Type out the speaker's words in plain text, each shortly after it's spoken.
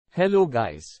Hello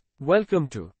guys. Welcome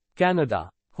to Canada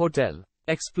Hotel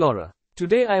Explorer.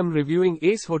 Today I am reviewing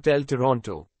Ace Hotel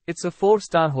Toronto. It's a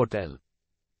 4-star hotel.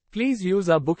 Please use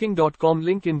our booking.com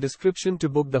link in description to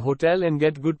book the hotel and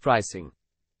get good pricing.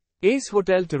 Ace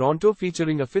Hotel Toronto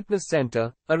featuring a fitness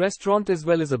center, a restaurant as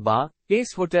well as a bar.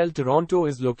 Ace Hotel Toronto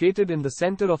is located in the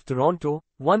center of Toronto,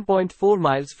 1.4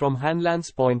 miles from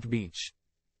Hanlan's Point Beach.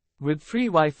 With free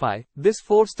Wi-Fi, this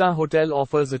 4-star hotel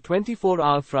offers a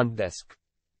 24-hour front desk.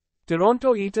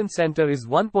 Toronto Eaton Center is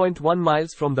 1.1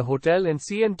 miles from the hotel and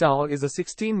CN Tower is a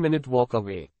 16-minute walk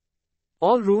away.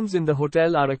 All rooms in the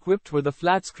hotel are equipped with a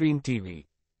flat-screen TV.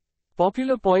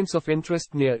 Popular points of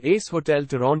interest near Ace Hotel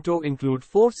Toronto include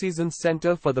Four Seasons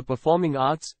Center for the Performing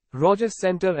Arts, Rogers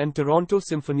Center and Toronto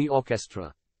Symphony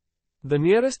Orchestra. The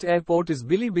nearest airport is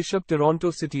Billy Bishop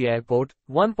Toronto City Airport,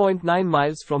 1.9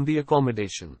 miles from the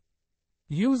accommodation.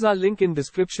 Use our link in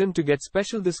description to get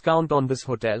special discount on this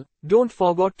hotel. Don't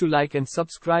forget to like and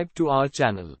subscribe to our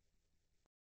channel.